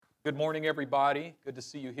Good morning, everybody. Good to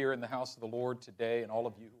see you here in the house of the Lord today, and all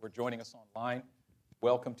of you who are joining us online.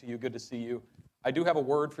 Welcome to you. Good to see you. I do have a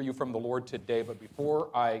word for you from the Lord today, but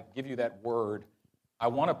before I give you that word, I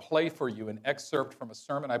want to play for you an excerpt from a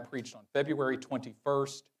sermon I preached on February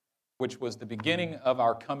 21st, which was the beginning of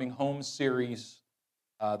our Coming Home series.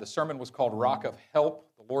 The sermon was called Rock of Help.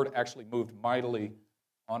 The Lord actually moved mightily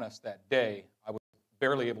on us that day. I was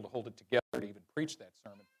barely able to hold it together to even preach that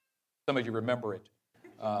sermon. Some of you remember it.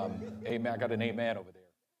 Amen. I got an amen over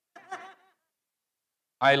there.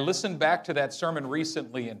 I listened back to that sermon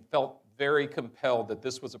recently and felt very compelled that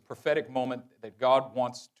this was a prophetic moment that God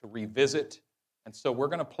wants to revisit. And so we're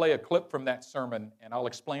going to play a clip from that sermon, and I'll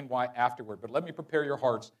explain why afterward. But let me prepare your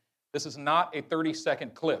hearts. This is not a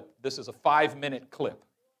 30-second clip. This is a 5-minute clip.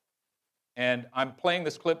 And I'm playing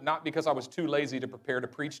this clip not because I was too lazy to prepare to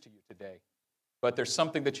preach to you today, but there's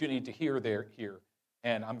something that you need to hear here.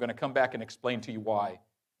 And I'm going to come back and explain to you why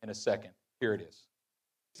in a second. Here it is.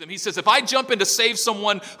 He says, if I jump in to save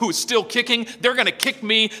someone who is still kicking, they're going to kick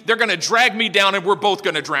me, they're going to drag me down, and we're both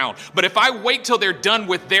going to drown. But if I wait till they're done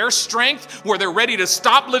with their strength, where they're ready to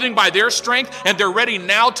stop living by their strength, and they're ready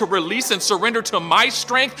now to release and surrender to my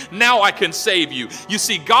strength, now I can save you. You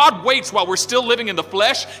see, God waits while we're still living in the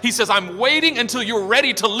flesh. He says, I'm waiting until you're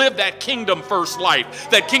ready to live that kingdom first life.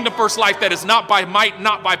 That kingdom first life that is not by might,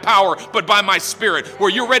 not by power, but by my spirit, where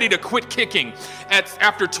you're ready to quit kicking.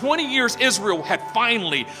 After 20 years, Israel had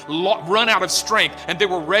finally run out of strength, and they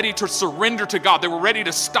were ready to surrender to God. They were ready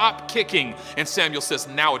to stop kicking. And Samuel says,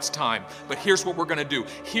 now it's time. But here's what we're going to do.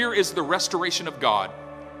 Here is the restoration of God.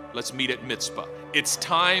 Let's meet at Mizpah. It's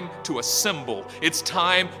time to assemble. It's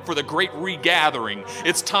time for the great regathering.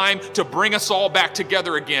 It's time to bring us all back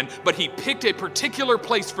together again. But he picked a particular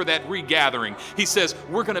place for that regathering. He says,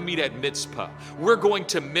 we're going to meet at Mizpah. We're going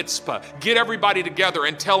to Mizpah. Get everybody together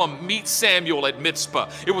and tell them, meet Samuel at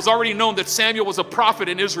Mizpah. It was already known that Samuel was a prophet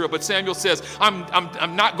in Israel, but Samuel says, I'm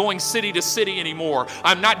not going city to city anymore.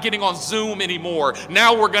 I'm not getting on Zoom anymore.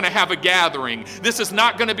 Now we're going to have a gathering. This is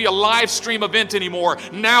not going to be a live stream event anymore.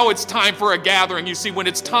 Now it's time for a gathering. You see, when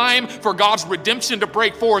it's time for God's redemption to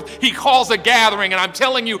break forth, he calls a gathering. And I'm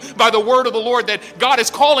telling you by the word of the Lord that God is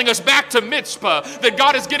calling us back to Mizpah, that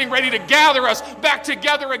God is getting ready to gather us back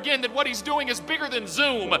together again, that what he's doing is bigger than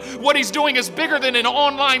Zoom. What he's doing is bigger than an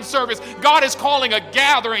online service. God is calling a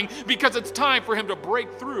gathering because it's time for him to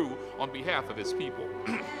break through on behalf of his people.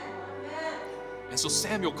 And so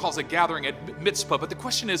Samuel calls a gathering at Mizpah. But the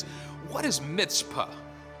question is, what is Mizpah?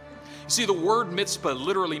 See, the word Mizpah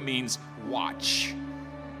literally means watch.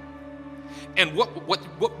 And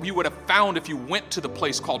what you would have found if you went to the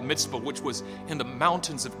place called Mizpah, which was in the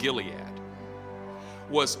mountains of Gilead,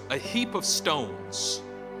 was a heap of stones.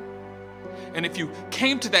 And if you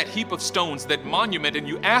came to that heap of stones, that monument, and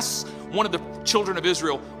you asked one of the children of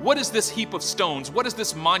Israel, what is this heap of stones? What does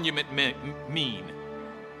this monument mean?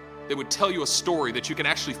 They would tell you a story that you can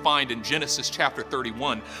actually find in Genesis chapter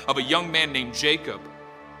 31 of a young man named Jacob,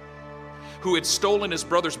 who had stolen his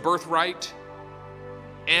brother's birthright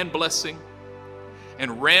and blessing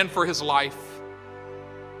and ran for his life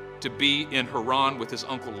to be in Haran with his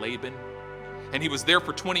uncle Laban. And he was there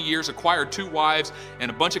for 20 years, acquired 2 wives and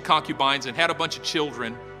a bunch of concubines and had a bunch of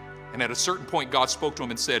children. And at a certain point, God spoke to him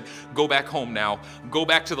and said, go back home now. Go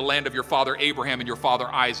back to the land of your father Abraham and your father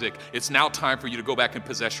Isaac. It's now time for you to go back and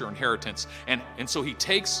possess your inheritance. And so he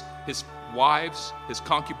takes his wives, his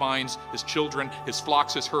concubines, his children, his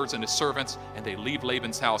flocks, his herds, and his servants, and they leave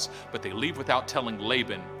Laban's house, but they leave without telling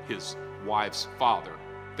Laban, his wife's father,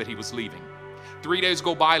 that he was leaving. 3 days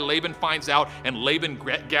go by, Laban finds out, and Laban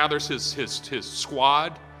gathers his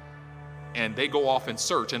squad, and they go off in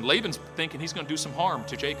search. And Laban's thinking he's going to do some harm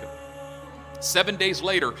to Jacob. 7 days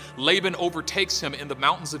later, Laban overtakes him in the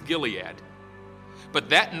mountains of Gilead. But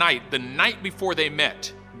that night, the night before they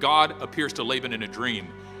met, God appears to Laban in a dream.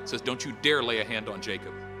 Says, don't you dare lay a hand on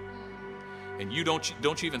Jacob. And you don't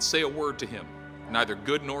you even say a word to him, neither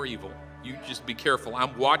good nor evil. You just be careful.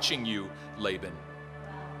 I'm watching you, Laban.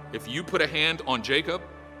 If you put a hand on Jacob,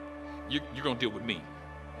 you're going to deal with me.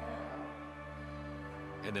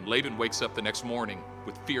 And then Laban wakes up the next morning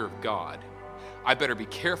with fear of God. I better be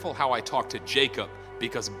careful how I talk to Jacob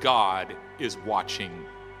because God is watching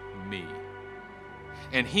me.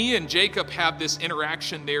 And he and Jacob have this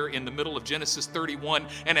interaction there in the middle of Genesis 31.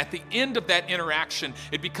 And at the end of that interaction,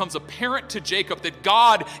 it becomes apparent to Jacob that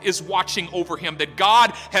God is watching over him, that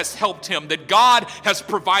God has helped him, that God has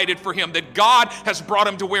provided for him, that God has brought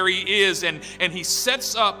him to where he is. And he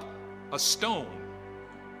sets up a stone.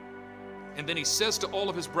 And then he says to all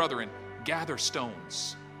of his brethren, gather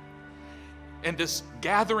stones. And this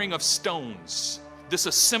gathering of stones this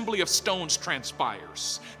assembly of stones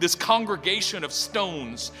transpires. This congregation of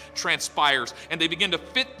stones transpires. And they begin to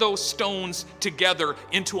fit those stones together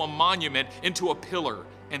into a monument, into a pillar.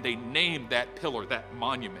 And they name that pillar, that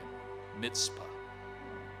monument, Mitzpah,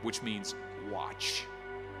 which means watch.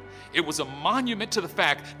 It was a monument to the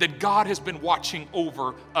fact that God has been watching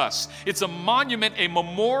over us. It's a monument, a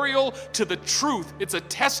memorial to the truth. It's a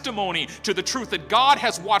testimony to the truth that God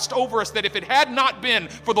has watched over us, that if it had not been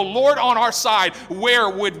for the Lord on our side, where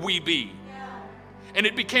would we be? And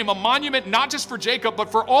it became a monument not just for Jacob, but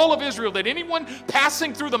for all of Israel, that anyone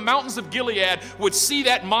passing through the mountains of Gilead would see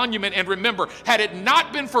that monument and remember, had it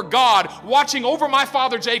not been for God watching over my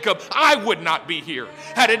father Jacob, I would not be here.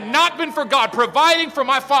 Had it not been for God providing for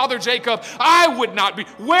my father Jacob, I would not be.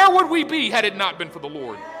 Where would we be had it not been for the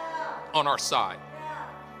Lord on our side?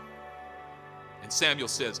 And Samuel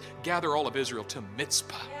says, gather all of Israel to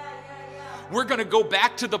Mitzpah. We're going to go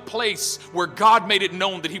back to the place where God made it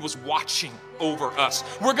known that he was watching over us.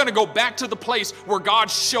 We're going to go back to the place where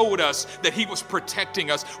God showed us that he was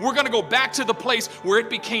protecting us. We're going to go back to the place where it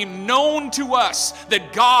became known to us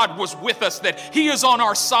that God was with us, that he is on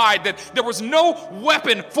our side, that there was no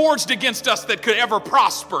weapon forged against us that could ever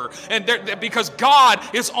prosper. And because God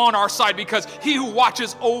is on our side, because he who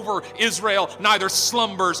watches over Israel neither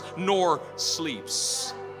slumbers nor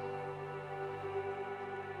sleeps.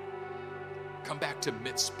 Come back to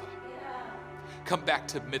Mitzpah. Come back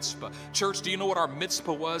to Mitzpah. Church, do you know what our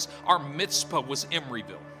Mitzpah was? Our Mitzpah was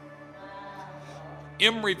Emeryville.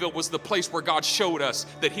 Emeryville was the place where God showed us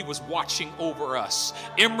that he was watching over us.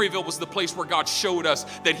 Emeryville was the place where God showed us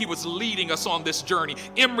that he was leading us on this journey.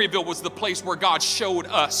 Emeryville was the place where God showed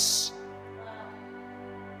us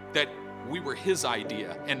that we were his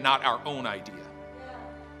idea and not our own idea.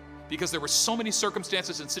 Because there were so many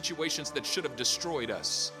circumstances and situations that should have destroyed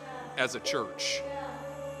us as a church.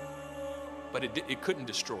 But it couldn't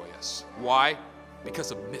destroy us. Why?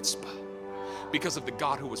 Because of Mitzpah. Because of the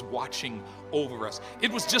God who was watching over us. It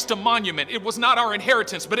was just a monument. It was not our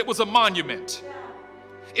inheritance, but it was a monument.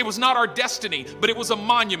 It was not our destiny, but it was a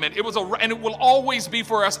monument. And it will always be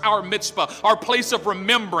for us our Mitzpah, our place of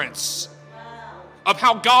remembrance of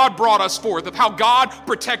how God brought us forth, of how God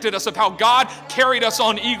protected us, of how God carried us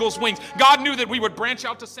on eagle's wings. God knew that we would branch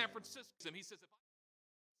out to San Francisco. And he says,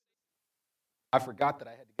 I forgot that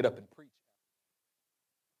I had to get up and preach.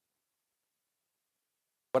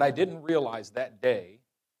 But I didn't realize that day,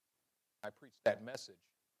 I preached that message,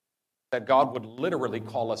 that God would literally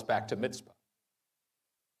call us back to Mitzpah.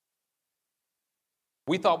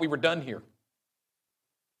 We thought we were done here.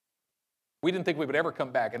 We didn't think we would ever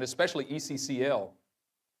come back, and especially ECCL.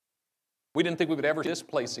 We didn't think we would ever see this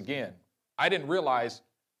place again. I didn't realize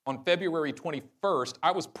on February 21st,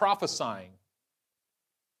 I was prophesying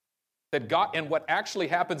that God, and what actually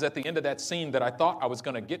happens at the end of that scene that I thought I was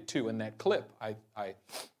going to get to in that clip, I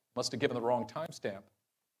must have given the wrong timestamp.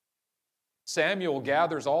 Samuel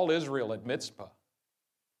gathers all Israel at Mitzpah,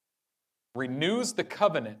 renews the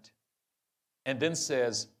covenant, and then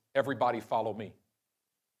says, everybody follow me.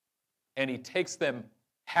 And he takes them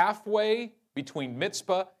halfway between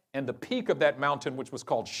Mitzpah and the peak of that mountain, which was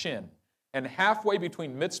called Shin. And halfway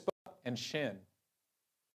between Mitzpah and Shin,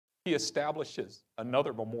 he establishes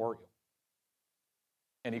another memorial.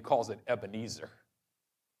 And he calls it Ebenezer.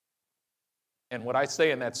 And what I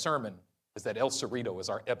say in that sermon is that El Cerrito is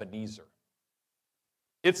our Ebenezer.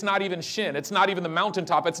 It's not even Shin. It's not even the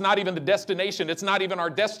mountaintop. It's not even the destination. It's not even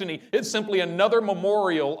our destiny. It's simply another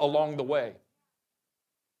memorial along the way.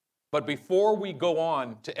 But before we go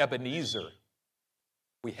on to Ebenezer,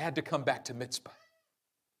 we had to come back to Mitzpah.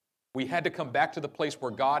 We had to come back to the place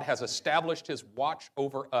where God has established his watch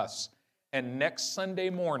over us. And next Sunday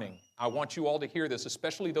morning, I want you all to hear this,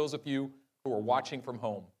 especially those of you who are watching from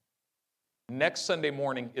home. Next Sunday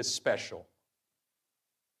morning is special.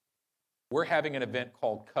 We're having an event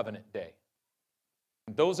called Covenant Day.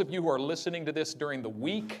 Those of you who are listening to this during the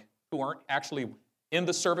week, who aren't actually in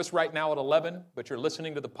the service right now at 11, but you're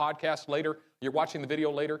listening to the podcast later, you're watching the video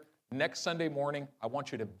later, next Sunday morning, I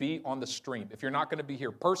want you to be on the stream. If you're not going to be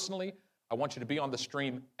here personally, I want you to be on the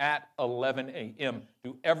stream at 11 a.m.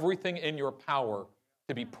 Do everything in your power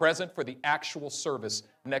to be present for the actual service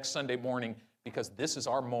next Sunday morning, because this is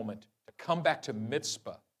our moment to come back to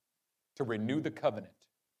Mitzpah to renew the covenant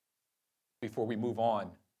before we move on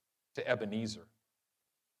to Ebenezer.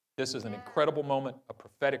 This is an incredible moment, a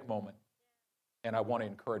prophetic moment, and I want to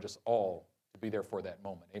encourage us all to be there for that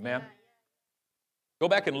moment. Amen? Go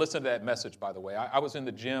back and listen to that message, by the way. I was in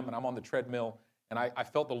the gym, and I'm on the treadmill, and I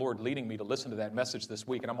felt the Lord leading me to listen to that message this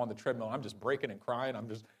week, and I'm on the treadmill. I'm just breaking and crying. I'm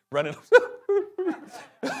just running.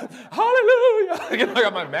 Hallelujah. I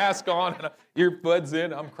got my mask on and earbuds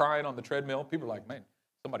in. I'm crying on the treadmill. People are like, man,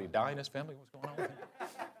 somebody die in his family? What's going on with him?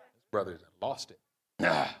 His brothers lost it.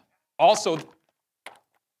 Also,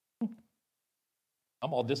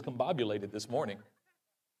 I'm all discombobulated this morning.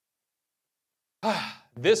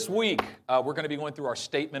 This week, we're going to be going through our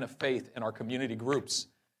statement of faith in our community groups.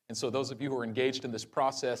 And so those of you who are engaged in this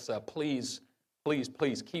process, please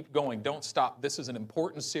keep going. Don't stop. This is an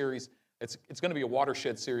important series. It's going to be a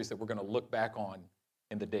watershed series that we're going to look back on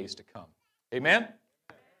in the days to come. Amen?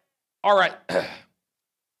 All right.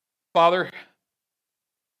 Father,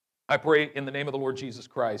 I pray in the name of the Lord Jesus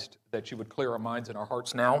Christ that you would clear our minds and our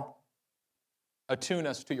hearts now. Attune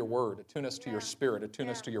us to your word. Attune us to your spirit. Attune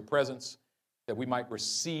us to your presence, that we might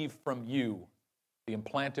receive from you the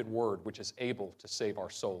implanted word which is able to save our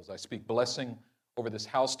souls. I speak blessing over this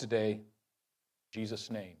house today. In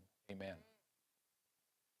Jesus' name, amen.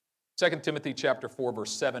 2 Timothy chapter 4,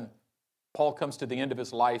 verse 7, Paul comes to the end of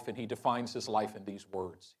his life and he defines his life in these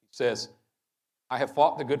words. He says, I have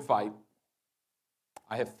fought the good fight.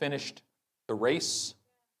 I have finished the race.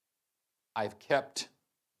 I have kept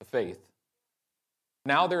the faith.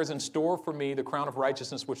 Now there is in store for me the crown of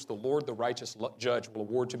righteousness, which the Lord, the righteous judge, will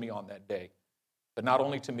award to me on that day. But not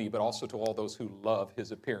only to me, but also to all those who love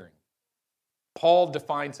his appearing. Paul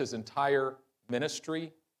defines his entire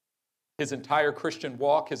ministry, his entire Christian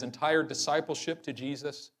walk, his entire discipleship to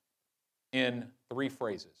Jesus in 3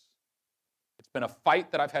 phrases. It's been a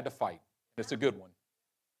fight that I've had to fight, and it's a good one.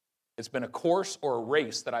 It's been a course or a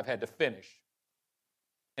race that I've had to finish,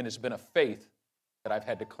 and it's been a faith that I've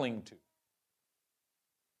had to cling to.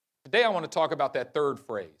 Today I want to talk about that 3rd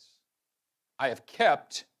phrase. I have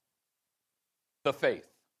kept the faith.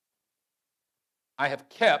 I have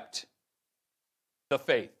kept the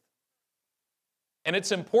faith. And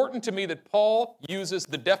it's important to me that Paul uses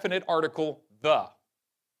the definite article, the.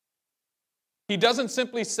 He doesn't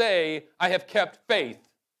simply say, I have kept faith.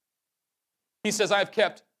 He says, I have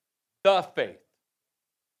kept the faith.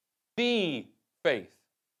 The faith.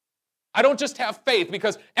 I don't just have faith,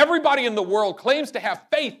 because everybody in the world claims to have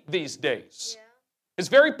faith these days. Yeah. It's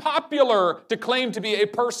very popular to claim to be a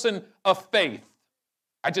person of faith.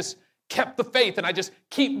 I just kept the faith and I just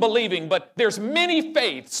keep believing. But there's many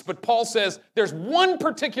faiths, but Paul says there's one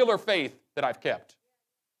particular faith that I've kept.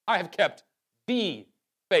 I have kept the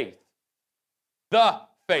faith. The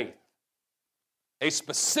faith. A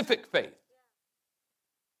specific faith.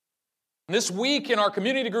 And this week in our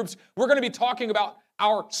community groups, we're going to be talking about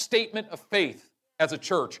our statement of faith as a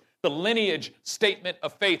church, the lineage statement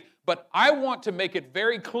of faith. But I want to make it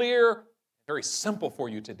very clear, very simple for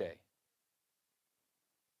you today.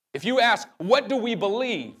 If you ask, what do we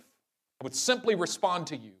believe? I would simply respond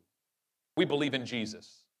to you, we believe in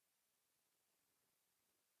Jesus.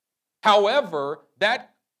 However, that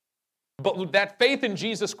faith in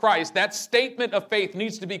Jesus Christ, that statement of faith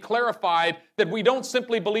needs to be clarified, that we don't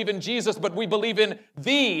simply believe in Jesus, but we believe in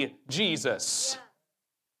the Jesus. Yeah.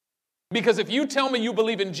 Because if you tell me you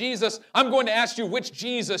believe in Jesus, I'm going to ask you which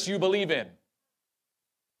Jesus you believe in.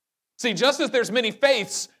 See, just as there's many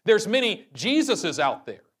faiths, there's many Jesuses out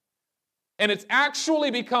there. And it's actually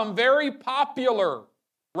become very popular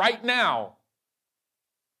right now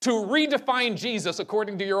to redefine Jesus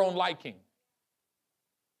according to your own liking.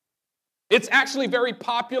 It's actually very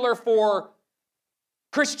popular for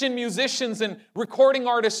Christian musicians and recording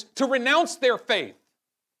artists to renounce their faith,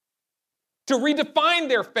 to redefine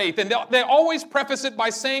their faith. And they always preface it by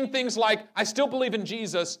saying things like, I still believe in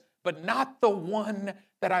Jesus, but not the one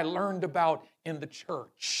that I learned about in the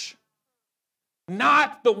church.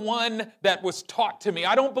 Not the one that was taught to me.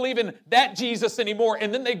 I don't believe in that Jesus anymore.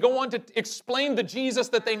 And then they go on to explain the Jesus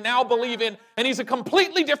that they now believe in, and he's a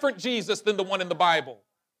completely different Jesus than the one in the Bible.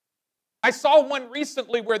 I saw one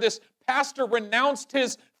recently where this pastor renounced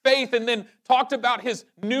his faith and then talked about his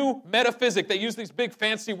new metaphysic. They use these big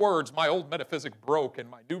fancy words. My old metaphysic broke, and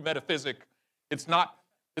my new metaphysic, it's not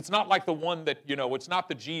like the one that, it's not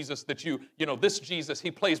the Jesus that this Jesus,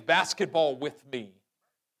 he plays basketball with me.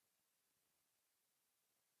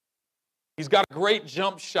 He's got a great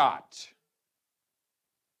jump shot.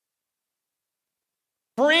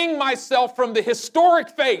 Freeing myself from the historic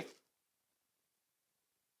faith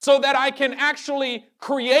so that I can actually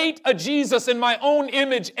create a Jesus in my own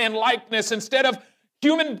image and likeness. Instead of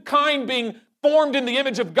humankind being formed in the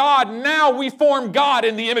image of God, now we form God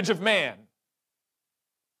in the image of man.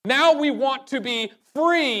 Now we want to be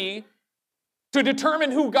free to determine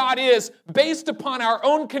who God is based upon our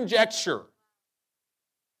own conjecture,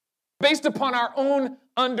 based upon our own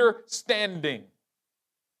understanding.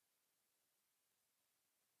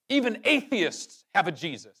 Even atheists have a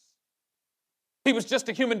Jesus. He was just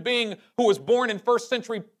a human being who was born in first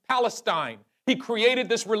century Palestine. He created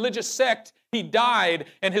this religious sect. He died,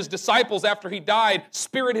 and his disciples, after he died,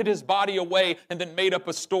 spirited his body away and then made up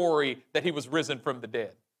a story that he was risen from the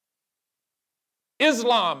dead.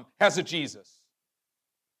 Islam has a Jesus.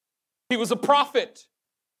 He was a prophet,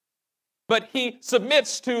 but he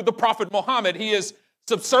submits to the Prophet Muhammad. He is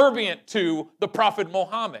subservient to the Prophet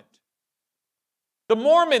Muhammad. The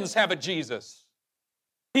Mormons have a Jesus.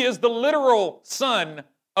 He is the literal son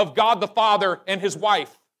of God the Father and his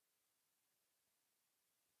wife.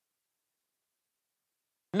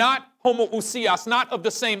 Not homoousios, not of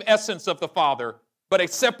the same essence of the Father, but a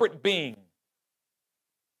separate being.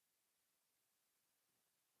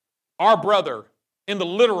 Our brother, in the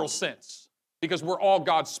literal sense, because we're all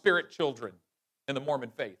God's spirit children in the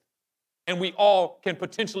Mormon faith, and we all can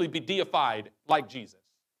potentially be deified like Jesus.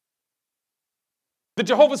 The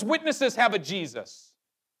Jehovah's Witnesses have a Jesus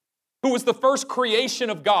who was the first creation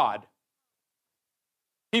of God.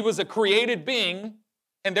 He was a created being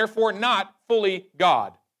and therefore not fully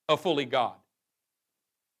God, a fully God.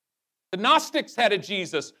 The Gnostics had a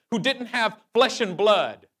Jesus who didn't have flesh and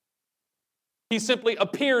blood. He simply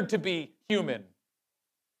appeared to be human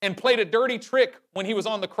and played a dirty trick when he was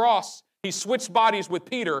on the cross. He switched bodies with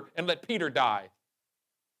Peter and let Peter die.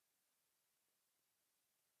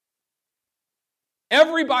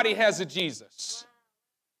 Everybody has a Jesus.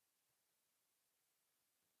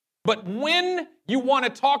 But when you want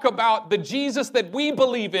to talk about the Jesus that we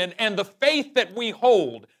believe in and the faith that we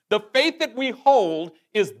hold, the faith that we hold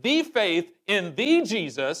is the faith in the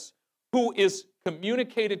Jesus who is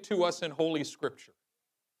communicated to us in Holy Scripture.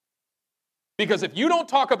 Because if you don't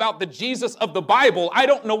talk about the Jesus of the Bible, I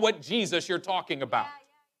don't know what Jesus you're talking about.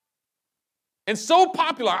 And so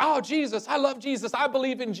popular, oh, Jesus, I love Jesus, I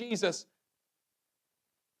believe in Jesus.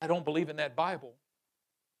 I don't believe in that Bible.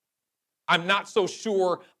 I'm not so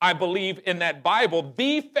sure I believe in that Bible.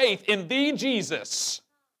 The faith in the Jesus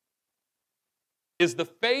is the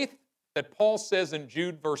faith that Paul says in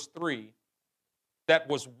Jude verse 3 that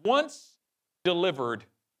was once delivered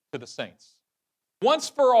to the saints. Once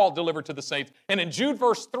for all delivered to the saints. And in Jude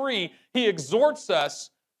verse 3, he exhorts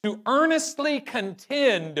us to earnestly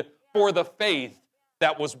contend for the faith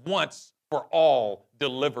that was once for all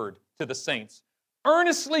delivered to the saints.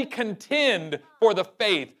 Earnestly contend for the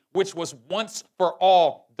faith which was once for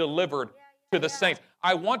all delivered to the saints.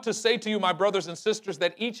 I want to say to you, my brothers and sisters,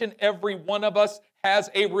 that each and every one of us has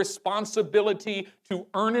a responsibility to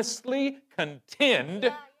earnestly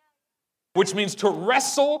contend, which means to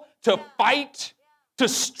wrestle, to fight, to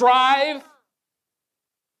strive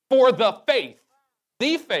for the faith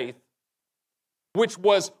which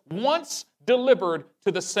was once delivered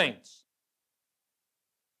to the saints.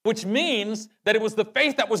 Which means that it was the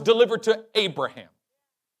faith that was delivered to Abraham.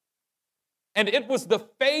 And it was the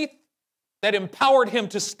faith that empowered him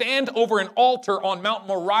to stand over an altar on Mount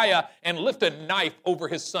Moriah and lift a knife over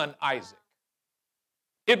his son Isaac.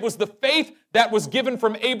 It was the faith that was given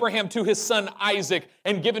from Abraham to his son Isaac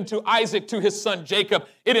and given to Isaac to his son Jacob.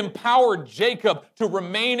 It empowered Jacob to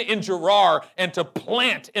remain in Gerar and to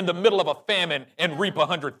plant in the middle of a famine and reap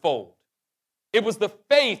 100-fold. It was the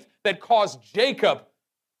faith that caused Jacob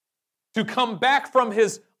to come back from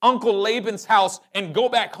his uncle Laban's house and go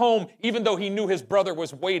back home even though he knew his brother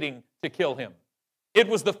was waiting to kill him. It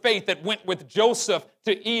was the faith that went with Joseph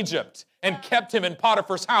to Egypt and kept him in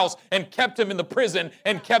Potiphar's house and kept him in the prison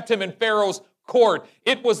and kept him in Pharaoh's court.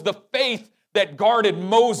 It was the faith that guarded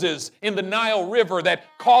Moses in the Nile River, that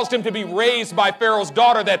caused him to be raised by Pharaoh's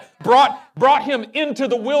daughter, that brought him into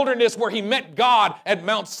the wilderness where he met God at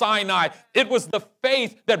Mount Sinai. It was the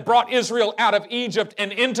faith that brought Israel out of Egypt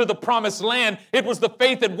and into the promised land. It was the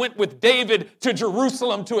faith that went with David to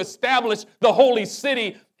Jerusalem to establish the holy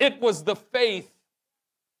city. It was the faith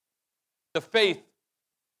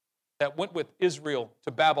that went with Israel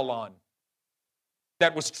to Babylon,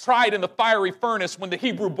 that was tried in the fiery furnace when the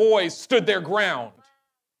Hebrew boys stood their ground,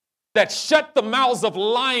 that shut the mouths of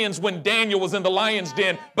lions when Daniel was in the lion's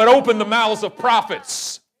den, but opened the mouths of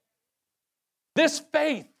prophets. This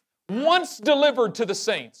faith, once delivered to the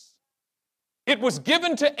saints, it was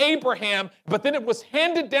given to Abraham, but then it was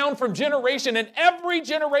handed down from generation, and every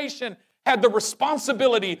generation had the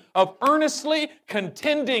responsibility of earnestly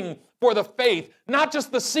contending for the faith, not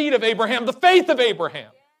just the seed of Abraham, the faith of Abraham.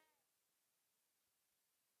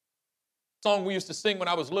 Song we used to sing when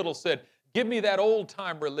I was little said, "Give me that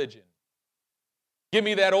old-time religion. Give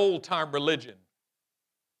me that old-time religion.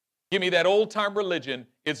 Give me that old-time religion.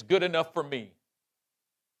 It's good enough for me."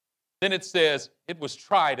 Then it says, it was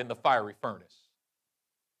tried in the fiery furnace.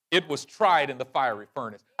 It was tried in the fiery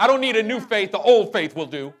furnace. I don't need a new faith. The old faith will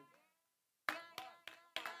do.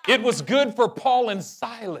 It was good for Paul and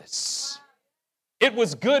Silas. It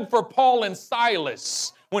was good for Paul and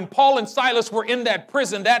Silas. When Paul and Silas were in that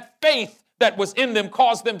prison, that faith that was in them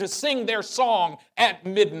caused them to sing their song at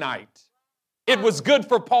midnight. It was good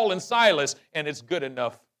for Paul and Silas, and it's good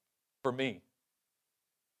enough for me.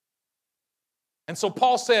 And so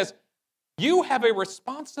Paul says, you have a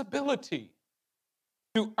responsibility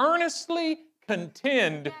to earnestly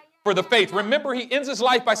contend for the faith. Remember, he ends his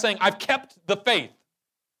life by saying, I've kept the faith.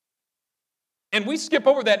 And we skip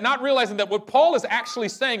over that, not realizing that what Paul is actually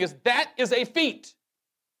saying is that is a feat.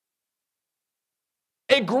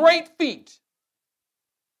 A great feat.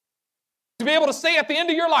 To be able to say at the end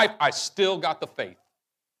of your life, I still got the faith.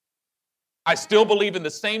 I still believe in the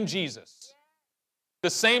same Jesus. The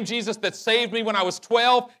same Jesus that saved me when I was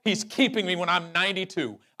 12, he's keeping me when I'm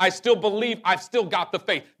 92. I still believe I've still got the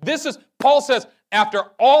faith. This is, Paul says, after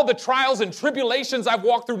all the trials and tribulations I've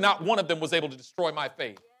walked through, not one of them was able to destroy my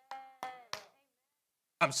faith.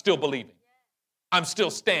 I'm still believing. I'm still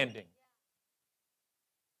standing.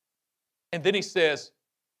 And then he says,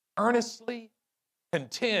 earnestly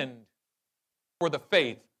contend for the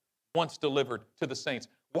faith once delivered to the saints.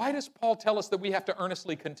 Why does Paul tell us that we have to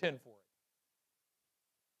earnestly contend for it?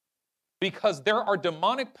 Because there are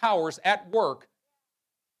demonic powers at work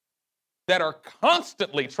that are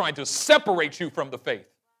constantly trying to separate you from the faith.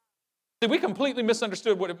 See, we completely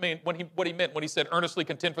misunderstood what he meant when he said earnestly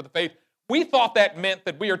contend for the faith. We thought that meant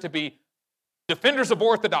that we are to be defenders of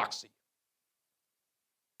orthodoxy.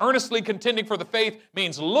 Earnestly contending for the faith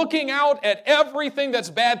means looking out at everything that's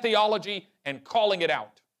bad theology and calling it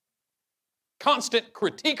out. Constant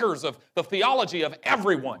critiquers of the theology of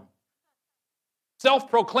everyone.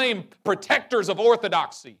 Self-proclaimed protectors of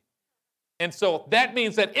orthodoxy. And so that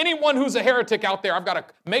means that anyone who's a heretic out there, I've got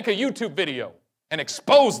to make a YouTube video and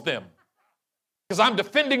expose them. Because I'm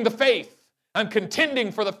defending the faith. I'm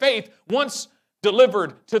contending for the faith once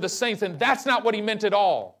delivered to the saints. And that's not what he meant at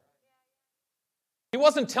all. He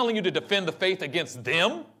wasn't telling you to defend the faith against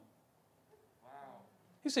them.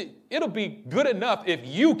 You see, it'll be good enough if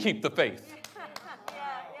you keep the faith.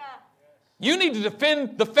 You need to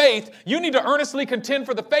defend the faith. You need to earnestly contend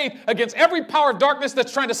for the faith against every power of darkness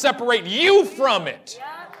that's trying to separate you from it.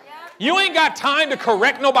 You ain't got time to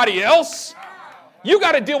correct nobody else. You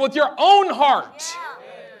got to deal with your own heart.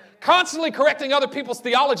 Constantly correcting other people's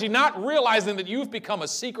theology, not realizing that you've become a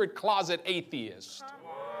secret closet atheist.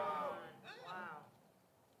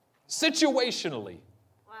 Situationally.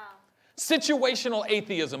 Situational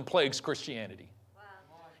atheism plagues Christianity.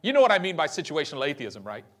 You know what I mean by situational atheism,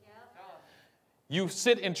 right? You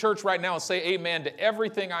sit in church right now and say amen to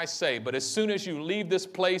everything I say, but as soon as you leave this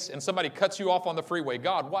place and somebody cuts you off on the freeway,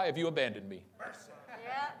 God, why have you abandoned me?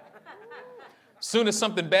 As soon as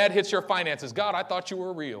something bad hits your finances, God, I thought you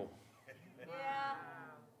were real.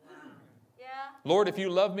 Lord, if you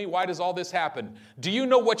love me, why does all this happen? Do you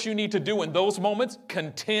know what you need to do in those moments?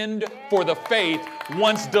 Contend for the faith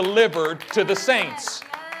once delivered to the saints.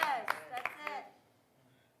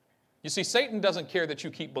 You see, Satan doesn't care that you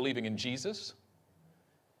keep believing in Jesus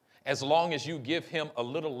as long as you give him a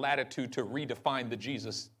little latitude to redefine the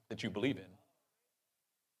Jesus that you believe in.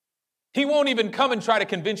 He won't even come and try to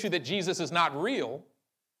convince you that Jesus is not real.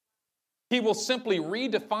 He will simply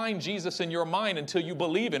redefine Jesus in your mind until you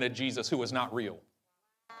believe in a Jesus who is not real.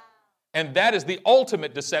 And that is the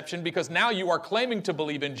ultimate deception, because now you are claiming to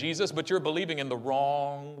believe in Jesus, but you're believing in the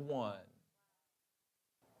wrong one.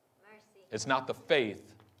 Mercy. It's not the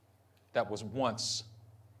faith that was once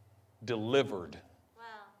delivered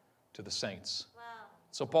to the saints.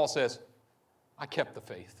 So Paul says, I kept the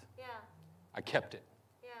faith. I kept it.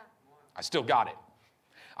 I still got it.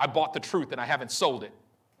 I bought the truth and I haven't sold it.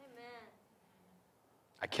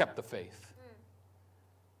 I kept the faith.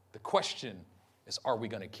 The question is, are we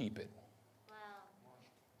going to keep it?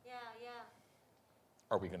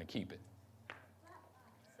 Are we going to keep it?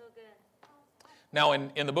 So good. Now,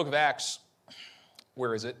 in the book of Acts,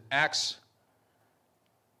 where is it? Acts,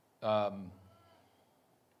 there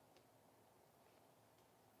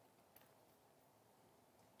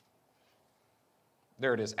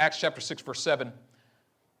it is. Acts chapter 6, verse 7.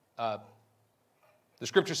 The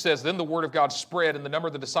scripture says, then the word of God spread, and the number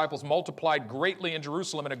of the disciples multiplied greatly in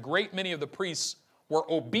Jerusalem, and a great many of the priests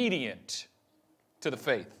were obedient to the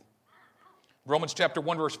faith. Romans chapter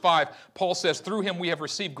 1, verse 5, Paul says, through him we have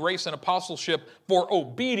received grace and apostleship for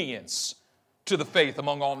obedience to the faith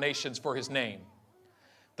among all nations for his name.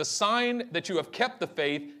 The sign that you have kept the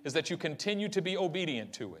faith is that you continue to be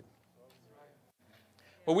obedient to it.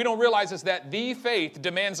 What we don't realize is that the faith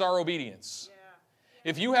demands our obedience.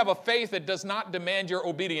 If you have a faith that does not demand your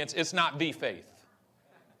obedience, it's not the faith.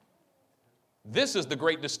 This is the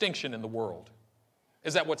great distinction in the world,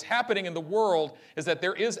 is that what's happening in the world is that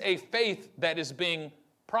there is a faith that is being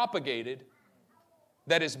propagated,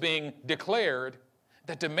 that is being declared,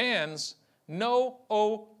 that demands no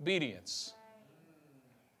obedience.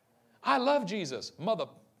 I love Jesus, mother.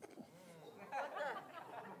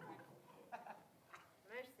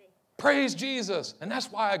 Mercy. Praise Jesus. And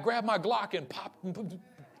that's why I grab my Glock and pop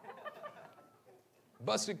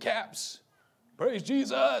busted caps. Praise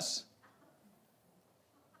Jesus.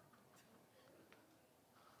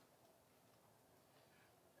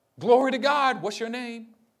 Glory to God. What's your name?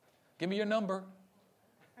 Give me your number.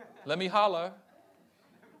 Let me holler.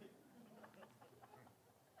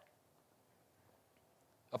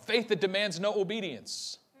 A faith that demands no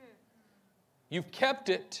obedience. You've kept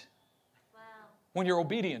it Wow. when you're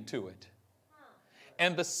obedient to it.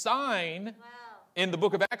 And the sign Wow. in the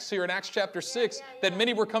book of Acts here in Acts chapter 6 yeah. that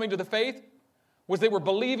many were coming to the faith was they were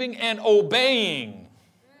believing and obeying.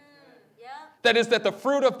 Yeah. That is, that the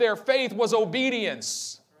fruit of their faith was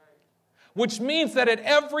obedience. Which means that at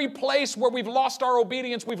every place where we've lost our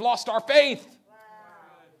obedience, we've lost our faith.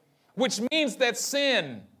 Which means that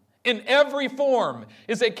sin in every form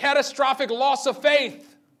is a catastrophic loss of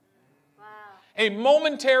faith. Wow. A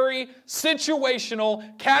momentary,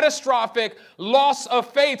 situational, catastrophic loss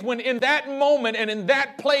of faith when in that moment and in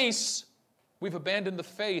that place we've abandoned the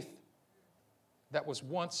faith that was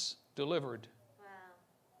once delivered Wow.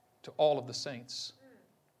 to all of the saints.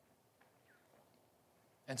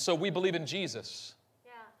 And so we believe in Jesus,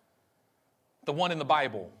 Yeah. the one in the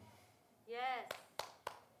Bible, Yes.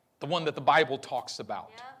 the one that the Bible talks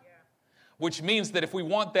about. Yep. Which means that if we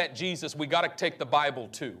want that Jesus, we got to take the Bible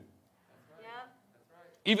too. Yep.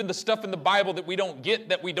 Even the stuff in the Bible that we don't get,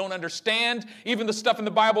 that we don't understand, even the stuff in the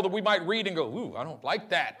Bible that we might read and go, ooh, I don't like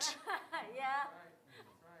that. Yeah.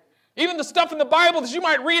 Even the stuff in the Bible that you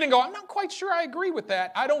might read and go, I'm not quite sure I agree with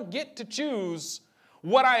that. I don't get to choose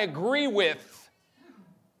what I agree with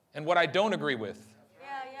and what I don't agree with. Yeah.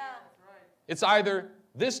 Yeah. It's either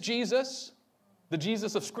this Jesus, the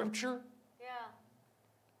Jesus of Scripture, Yeah.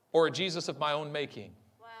 or a Jesus of my own making.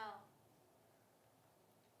 Wow.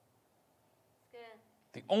 It's good.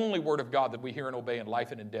 The only word of God that we hear and obey in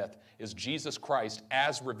life and in death is Jesus Christ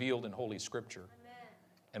as revealed in Holy Scripture. Amen.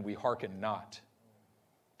 And we hearken not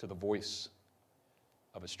to the voice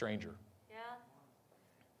of a stranger. Yeah.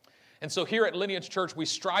 And so here at Lineage Church, we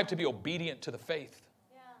strive to be obedient to the faith,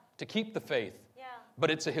 Yeah. to keep the faith, Yeah. but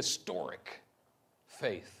it's a historic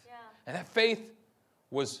faith. Yeah. And that faith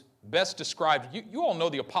was best described, you all know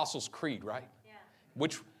the Apostles' Creed, right? Yeah.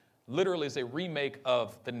 Which literally is a remake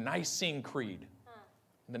of the Nicene Creed. Huh.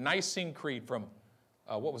 The Nicene Creed from,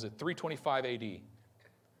 325 AD.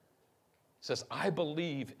 Says, I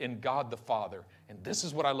believe in God the Father. And this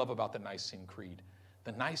is what I love about the Nicene Creed.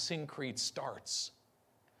 The Nicene Creed starts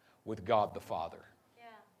with God the Father. Yeah.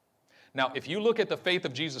 Now, if you look at the faith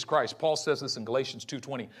of Jesus Christ, Paul says this in Galatians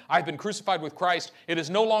 2:20. I've been crucified with Christ. It is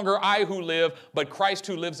no longer I who live, but Christ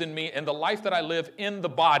who lives in me. And the life that I live in the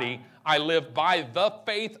body, I live by the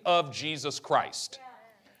faith of Jesus Christ.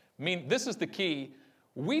 Yeah. I mean, this is the key.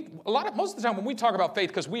 Most of the time when we talk about faith,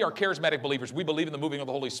 because we are charismatic believers, we believe in the moving of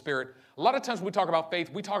the Holy Spirit. A lot of times when we talk about faith,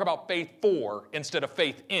 we talk about faith for instead of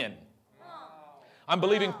faith in. I'm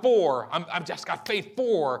believing for. I've just got faith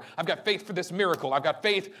for. I've got faith for this miracle. I've got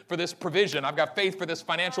faith for this provision. I've got faith for this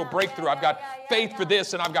financial breakthrough. I've got faith for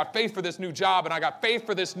this, and I've got faith for this new job, and I got faith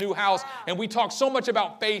for this new house. And we talk so much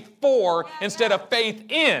about faith for instead of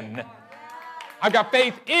faith in. I've got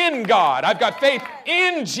faith in God. I've got faith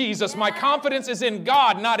in Jesus. My confidence is in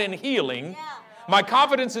God, not in healing. My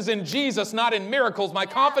confidence is in Jesus, not in miracles. My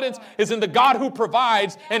confidence is in the God who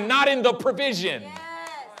provides and not in the provision. Yes.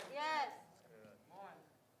 Yes.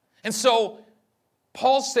 And so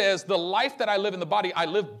Paul says, the life that I live in the body, I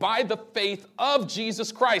live by the faith of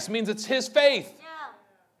Jesus Christ. Means it's his faith. Yeah.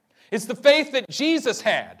 It's the faith that Jesus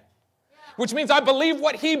had, which means I believe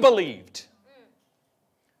what he believed.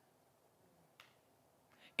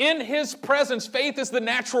 In his presence, faith is the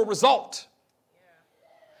natural result.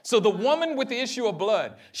 So the woman with the issue of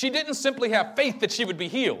blood, she didn't simply have faith that she would be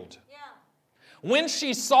healed. Yeah. When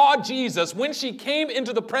she saw Jesus, when she came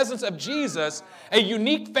into the presence of Jesus, a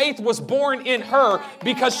unique faith was born in her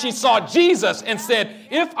because she saw Jesus and said,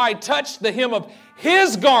 if I touch the hem of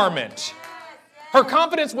his garment, her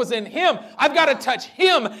confidence was in him. I've got to touch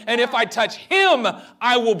him, and if I touch him,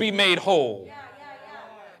 I will be made whole.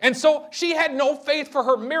 And so she had no faith for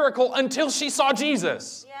her miracle until she saw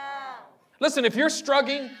Jesus. Yeah. Listen, if you're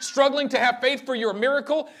struggling to have faith for your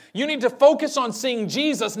miracle, you need to focus on seeing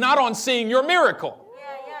Jesus, not on seeing your miracle.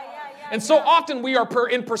 And so often we are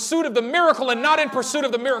in pursuit of the miracle and not in pursuit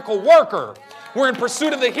of the miracle worker. We're in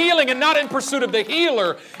pursuit of the healing and not in pursuit of the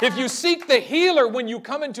healer. If you seek the healer when you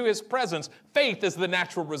come into his presence, faith is the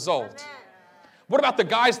natural result. What about the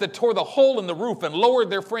guys that tore the hole in the roof and lowered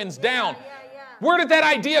their friends down? Where did that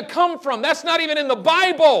idea come from? That's not even in the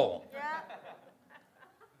Bible.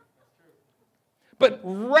 But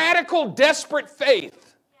radical, desperate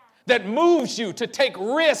faith that moves you to take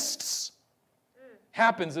risks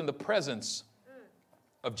happens in the presence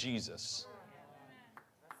of Jesus.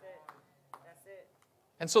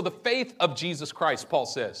 And so the faith of Jesus Christ, Paul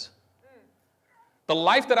says, the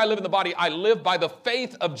life that I live in the body, I live by the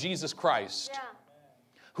faith of Jesus Christ,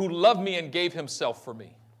 who loved me and gave himself for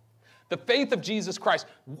me. The faith of Jesus Christ.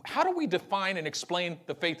 How do we define and explain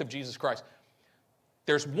the faith of Jesus Christ?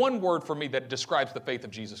 There's one word for me that describes the faith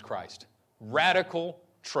of Jesus Christ. Radical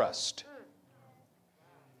trust.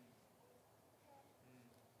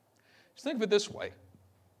 Just think of it this way.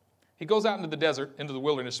 He goes out into the desert, into the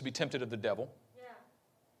wilderness to be tempted of the devil.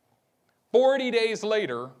 40 days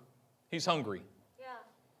later, he's hungry.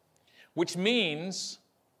 Which means,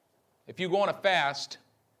 if you go on a fast,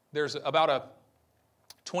 there's about a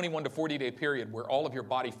 21 to 40 day period where all of your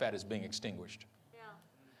body fat is being extinguished.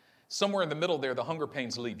 Somewhere in the middle there, the hunger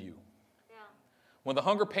pains leave you. When the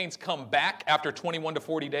hunger pains come back after 21 to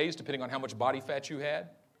 40 days, depending on how much body fat you had,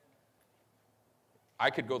 I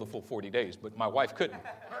could go the full 40 days, but my wife couldn't.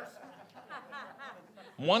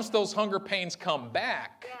 Once those hunger pains come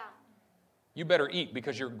back, you better eat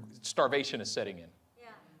because your starvation is setting in.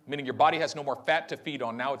 Meaning your body has no more fat to feed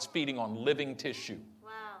on. Now it's feeding on living tissue.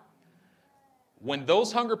 When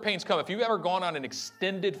those hunger pains come, if you've ever gone on an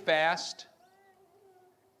extended fast,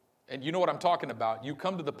 and you know what I'm talking about, you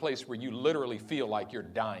come to the place where you literally feel like you're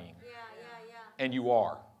dying. And you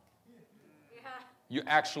are. You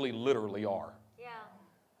actually literally are.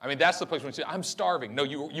 I mean, that's the place when you say, I'm starving. No,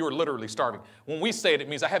 you are literally starving. When we say it, it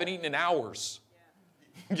means I haven't eaten in hours.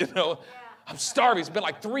 You know? I'm starving. It's been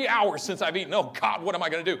like 3 hours since I've eaten. Oh, God, what am I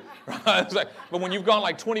going to do? It's like, but when you've gone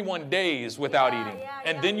like 21 days without eating,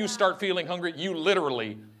 and then you start feeling hungry, you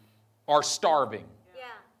literally are starving.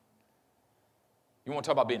 You want to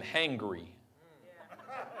talk about being hangry.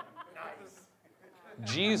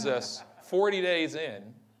 Jesus, 40 days in,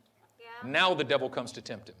 now the devil comes to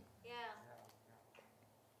tempt him.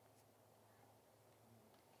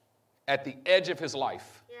 At the edge of his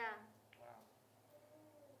life.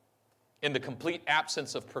 In the complete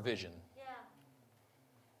absence of provision.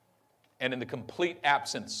 And in the complete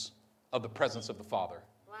absence of the presence of the Father.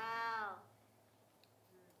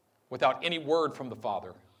 Without any word from the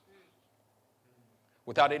Father.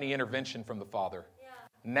 Without any intervention from the Father.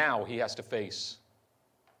 Now he has to face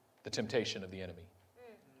the temptation of the enemy.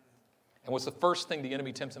 And what's the first thing the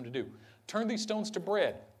enemy tempts him to do? Turn these stones to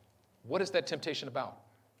bread. What is that temptation about?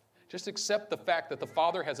 Just accept the fact that the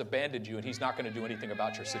Father has abandoned you and he's not going to do anything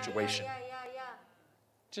about your situation.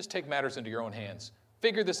 Just take matters into your own hands.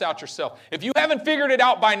 Figure this out yourself. If you haven't figured it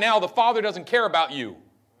out by now, the Father doesn't care about you.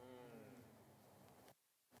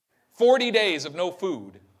 40 days of no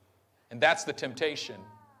food, and that's the temptation.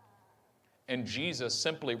 And Jesus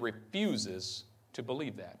simply refuses to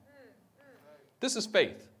believe that. This is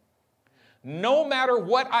faith. No matter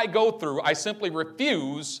what I go through, I simply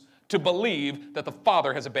refuse to believe that the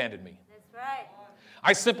Father has abandoned me. That's right.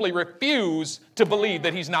 I simply refuse to believe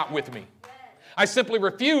that he's not with me. I simply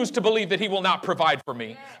refuse to believe that he will not provide for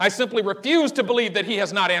me. I simply refuse to believe that he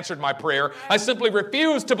has not answered my prayer. I simply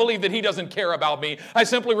refuse to believe that he doesn't care about me. I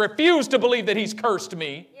simply refuse to believe that he's cursed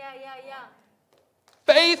me.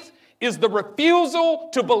 Faith is the refusal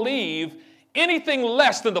to believe anything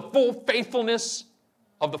less than the full faithfulness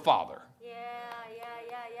of the Father.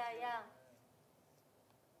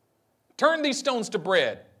 Turn these stones to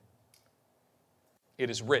bread.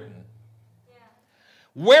 It is written.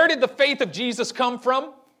 Where did the faith of Jesus come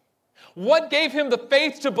from? What gave him the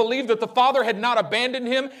faith to believe that the Father had not abandoned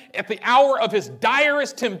him at the hour of his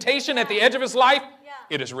direst temptation at the edge of his life?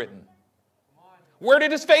 It is written. Where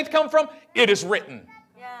did his faith come from? It is written.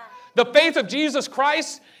 The faith of Jesus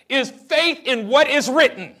Christ is faith in what is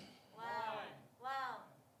written.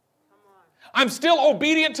 I'm still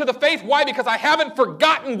obedient to the faith. Why? Because I haven't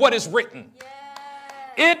forgotten what is written.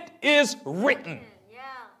 It is written.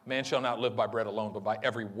 Man shall not live by bread alone, but by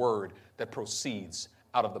every word that proceeds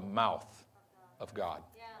out of the mouth of God.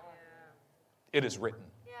 It is written.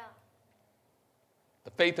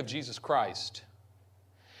 The faith of Jesus Christ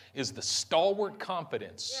is the stalwart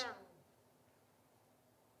confidence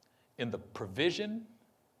in the provision,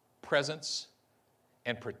 presence,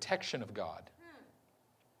 and protection of God.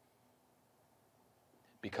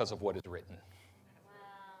 Because of what is written.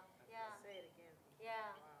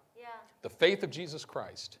 The faith of Jesus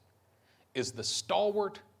Christ is the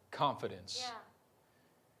stalwart confidence Yeah.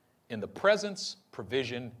 in the presence,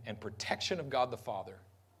 provision, and protection of God the Father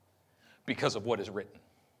because of what is written.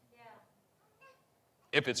 Yeah.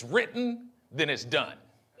 If it's written, then it's done.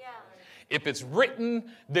 Yeah. If it's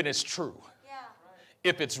written, then it's true. Yeah.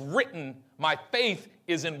 If it's written, my faith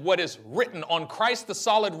is in what is written. On Christ the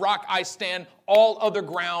solid rock I stand, all other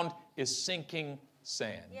ground is sinking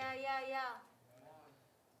sand. Yeah. Yeah. Yeah.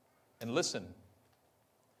 And listen,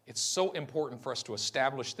 it's so important for us to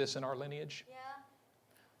establish this in our lineage Yeah.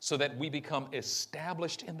 so that we become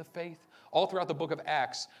established in the faith. All throughout the book of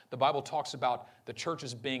Acts, the Bible talks about the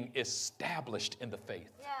churches being established in the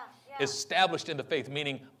faith. Yeah. Yeah. Established in the faith,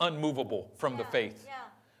 meaning unmovable from the Yeah. faith. Yeah.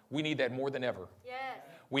 We need that more than ever. Yes.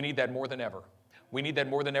 We need that more than ever. We need that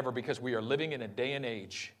more than ever because we are living in a day and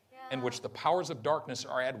age in Yeah. which the powers of darkness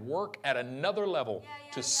are at work at another level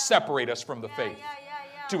Yeah. to Yeah. separate us from the Yeah. faith, Yeah. Yeah.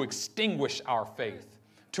 Yeah. to extinguish our faith,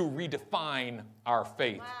 to redefine our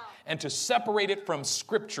faith, Wow. and to separate it from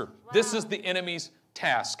Scripture. This is the enemy's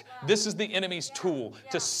task. This is the enemy's tool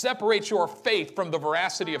to separate your faith from the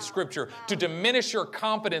veracity of Scripture, to diminish your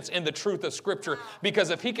confidence in the truth of Scripture. Because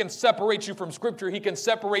if he can separate you from Scripture, he can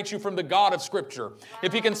separate you from the God of Scripture.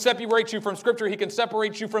 If he can separate you from Scripture, he can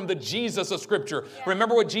separate you from the Jesus of Scripture.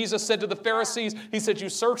 Remember what Jesus said to the Pharisees? He said, you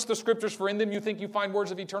search the Scriptures, for in them you think you find words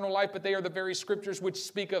of eternal life, but they are the very Scriptures which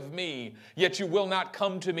speak of me. Yet you will not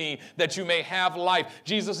come to me that you may have life.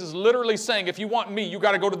 Jesus is literally saying, if you want me, you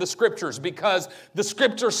got to go to the Scriptures, because the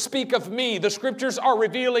Scriptures speak of me. The Scriptures are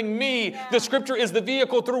revealing me. The Scripture is the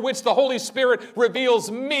vehicle through which the Holy Spirit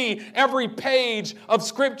reveals me. Every page of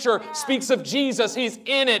Scripture speaks of Jesus. He's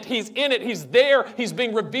in it. He's in it. He's there. He's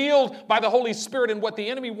being revealed by the Holy Spirit. And what the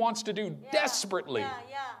enemy wants to do desperately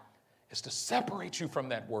is to separate you from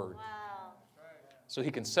that word. Wow. So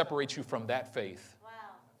he can separate you from that faith. Wow.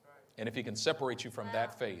 And if he can separate you from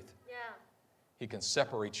that faith, Yeah. he can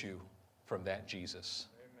separate you from that Jesus.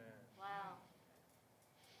 Wow.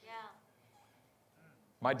 Yeah.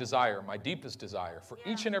 My desire, my deepest desire for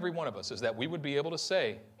each and every one of us is that we would be able to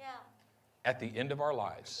say Yeah. at the end of our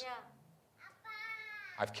lives, Yeah.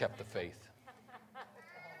 I've kept the faith.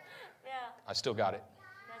 Yeah. I still got it.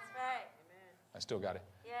 That's right. I still got it.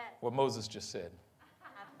 Yes. What Moses just said,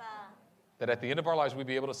 Appa. that at the end of our lives we'd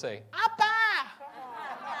be able to say,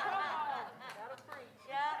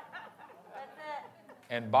 Yeah. That's it.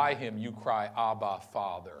 and by him you cry, Abba,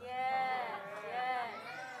 Father. Yes.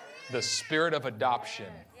 Yes. The spirit of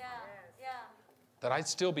adoption, Yeah. Yeah. that I'd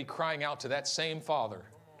still be crying out to that same Father,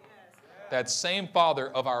 that same Father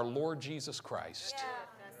of our Lord Jesus Christ. Yeah.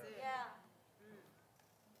 Yeah.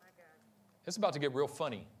 It's about to get real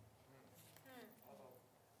funny.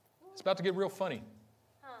 It's about to get real funny.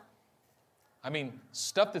 Huh. I mean,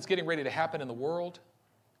 stuff that's getting ready to happen in the world,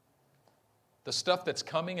 the stuff that's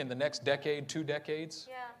coming in the next decade, 2 decades,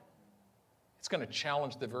 Yeah. it's going to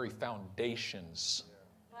challenge the very foundations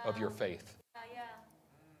of your faith. Yeah. Yeah.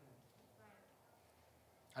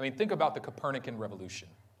 I mean, think about the Copernican revolution.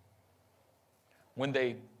 When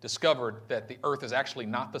they discovered that the earth is actually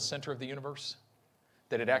not the center of the universe,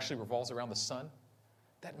 that it actually revolves around the sun,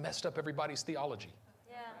 that messed up everybody's theology.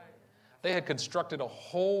 Yeah. They had constructed a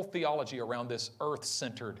whole theology around this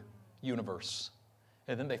earth-centered universe.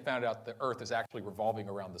 And then they found out the earth is actually revolving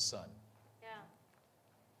around the sun. Yeah.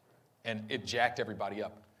 And it jacked everybody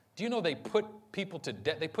up. Do you know they put people to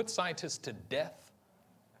death? They put scientists to death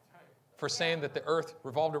for saying that the earth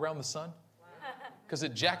revolved around the sun? Because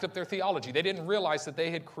it jacked up their theology. They didn't realize that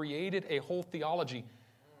they had created a whole theology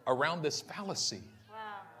around this fallacy. Wow.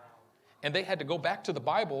 And they had to go back to the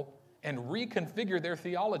Bible and reconfigure their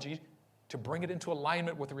theology to bring it into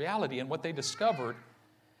alignment with reality. And what they discovered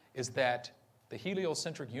is that the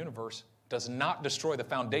heliocentric universe does not destroy the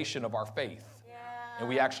foundation of our faith. Yeah. And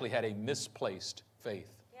we actually had a misplaced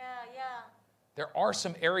faith. Yeah. Yeah. There are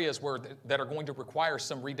some areas that are going to require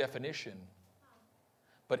some redefinition.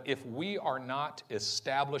 But if we are not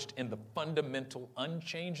established in the fundamental,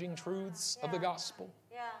 unchanging truths of the gospel,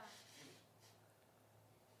 Yeah.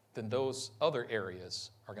 then those other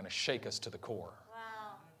areas are going to shake us to the core.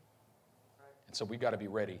 Wow. And so we've got to be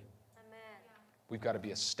ready. Amen. We've got to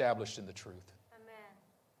be established in the truth. Amen.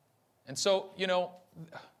 And so, you know,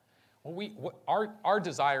 our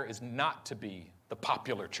desire is not to be the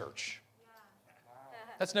popular church.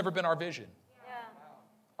 That's never been our vision. Yeah.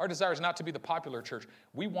 Our desire is not to be the popular church.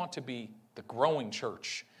 We want to be the growing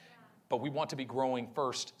church, but we want to be growing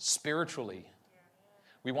first spiritually.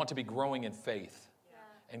 We want to be growing in faith.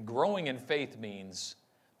 And growing in faith means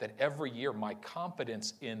that every year my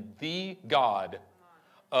confidence in the God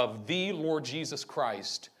of the Lord Jesus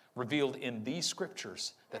Christ revealed in these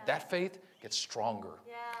scriptures, that faith gets stronger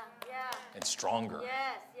Yeah. Yeah. and stronger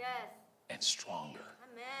Yes. Yes. and stronger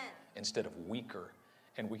Amen. instead of weaker.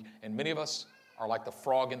 And many of us are like the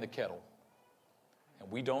frog in the kettle. And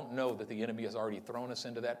we don't know that the enemy has already thrown us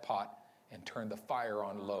into that pot and turned the fire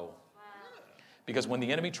on low. Wow. Because when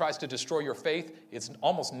the enemy tries to destroy your faith, it's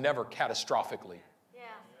almost never catastrophically. Yeah.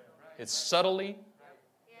 It's subtly,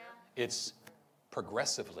 Yeah. it's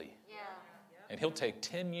progressively. Yeah. And he'll take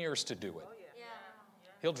 10 years to do it. Yeah.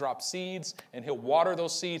 He'll drop seeds and he'll water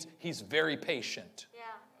those seeds. He's very patient. Yeah.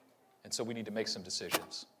 And so we need to make some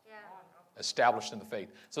decisions. Yeah. Established in the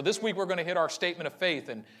faith. So this week we're going to hit our statement of faith.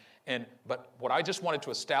 But what I just wanted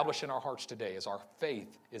to establish in our hearts today is our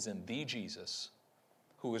faith is in the Jesus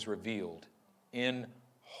who is revealed in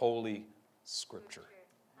Holy Scripture.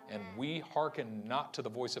 And we hearken not to the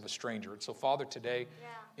voice of a stranger. And so, Father, today,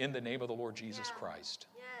 in the name of the Lord Jesus Christ,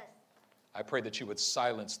 Yes. I pray that you would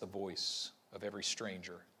silence the voice of every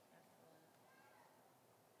stranger.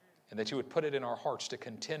 And that you would put it in our hearts to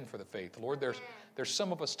contend for the faith. Lord, there's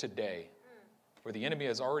some of us today where the enemy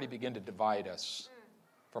has already begun to divide us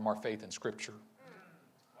from our faith in Scripture.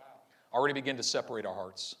 Already begin to separate our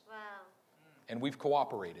hearts. Wow. And we've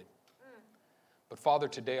cooperated. But Father,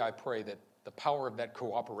 today I pray that the power of that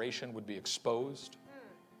cooperation would be exposed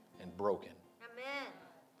and broken. Amen.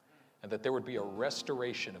 And that there would be a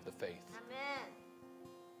restoration of the faith. Amen.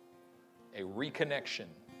 A reconnection.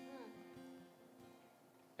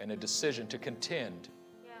 And a decision to contend.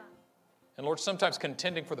 Yeah. And Lord, sometimes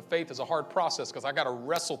contending for the faith is a hard process because I got to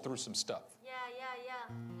wrestle through some stuff. Yeah. Yeah.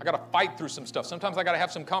 Yeah. I got to fight through some stuff. Sometimes I got to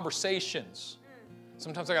have some conversations.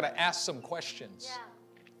 Sometimes I got to ask some questions. Yeah.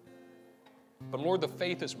 But Lord, the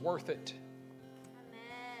faith is worth it. Amen.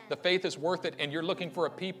 The faith is worth it, and you're looking for a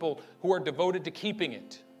people who are devoted to keeping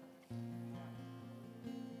it.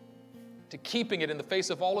 To keeping it in the face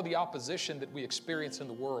of all of the opposition that we experience in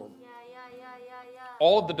the world. Yeah. Yeah. Yeah. Yeah. Yeah.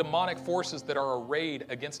 All of the demonic forces that are arrayed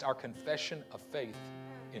against our confession of faith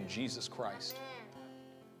in Jesus Christ.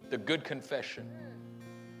 Amen. The good confession.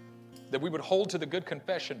 That we would hold to the good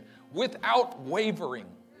confession without wavering.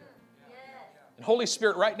 Yes. And Holy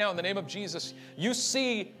Spirit, right now in the name of Jesus, you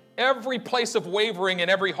see every place of wavering in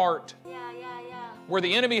every heart Yeah. Yeah. Yeah. where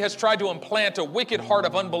the enemy has tried to implant a wicked heart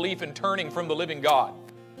of unbelief and turning from the living God.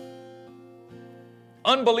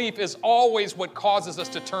 Unbelief is always what causes us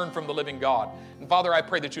to turn from the living God. And Father, I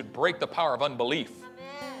pray that you'd break the power of unbelief.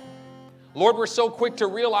 Amen. Lord, we're so quick to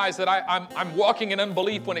realize that I'm walking in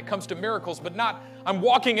unbelief when it comes to miracles, but not I'm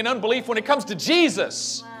walking in unbelief when it comes to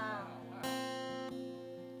Jesus. Wow.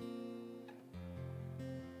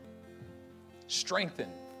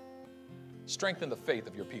 Strengthen the faith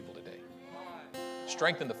of your people today.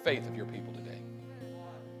 Strengthen the faith of your people today.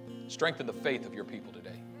 Strengthen the faith of your people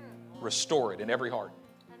today. Restore it in every heart.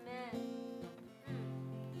 Amen.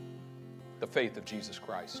 The faith of Jesus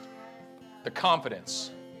Christ. The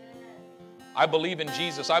confidence. I believe in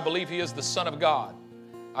Jesus. I believe He is the Son of God.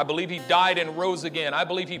 I believe He died and rose again. I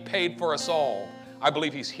believe He paid for us all. I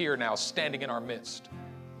believe He's here now, standing in our midst.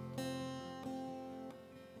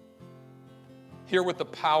 Here with the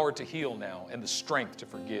power to heal now and the strength to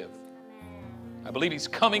forgive. I believe He's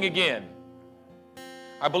coming again.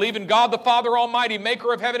 I believe in God the Father Almighty,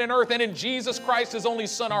 maker of heaven and earth, and in Jesus Christ, His only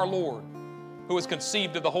Son, our Lord, who was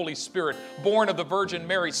conceived of the Holy Spirit, born of the Virgin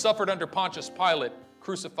Mary, suffered under Pontius Pilate,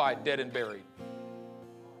 crucified, dead, and buried.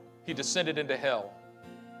 He descended into hell.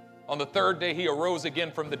 On the third day, He arose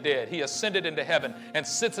again from the dead. He ascended into heaven and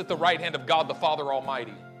sits at the right hand of God the Father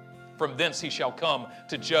Almighty. From thence He shall come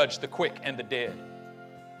to judge the quick and the dead.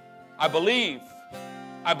 I believe.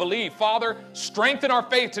 Father, strengthen our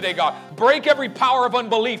faith today, God. Break every power of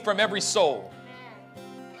unbelief from every soul.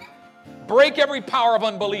 Break every power of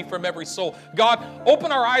unbelief from every soul. God,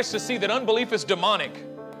 open our eyes to see that unbelief is demonic,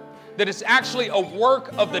 that it's actually a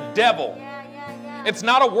work of the devil. Yeah. Yeah. Yeah. It's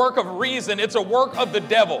not a work of reason, it's a work of the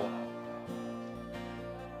devil.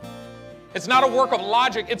 It's not a work of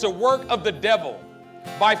logic, it's a work of the devil.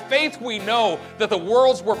 By faith we know that the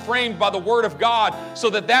worlds were framed by the Word of God, so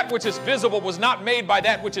that that which is visible was not made by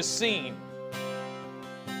that which is seen.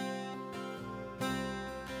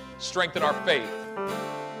 Strengthen our faith.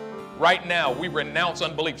 Right now, we renounce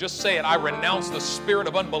unbelief. Just say it. I renounce the spirit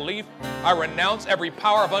of unbelief. I renounce every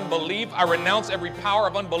power of unbelief. I renounce every power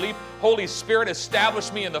of unbelief. Holy Spirit,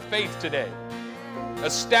 establish me in the faith today.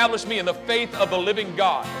 Establish me in the faith of the living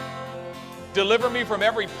God. Deliver me from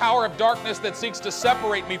every power of darkness that seeks to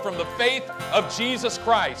separate me from the faith of Jesus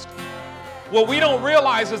Christ. What we don't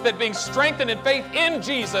realize is that being strengthened in faith in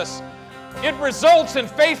Jesus, it results in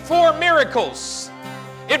faith for miracles.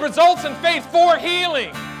 It results in faith for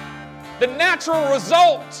healing. The natural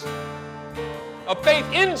result of faith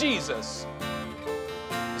in Jesus.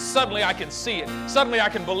 Suddenly I can see it. Suddenly I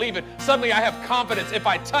can believe it. Suddenly I have confidence. If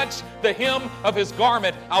I touch the hem of his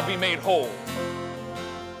garment, I'll be made whole.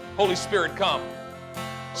 Holy Spirit, come.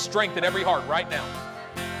 Strengthen every heart right now.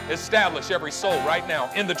 Establish every soul right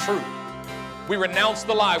now in the truth. We renounce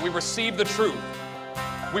the lie. We receive the truth.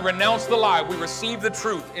 We renounce the lie. We receive the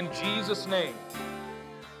truth in Jesus' name.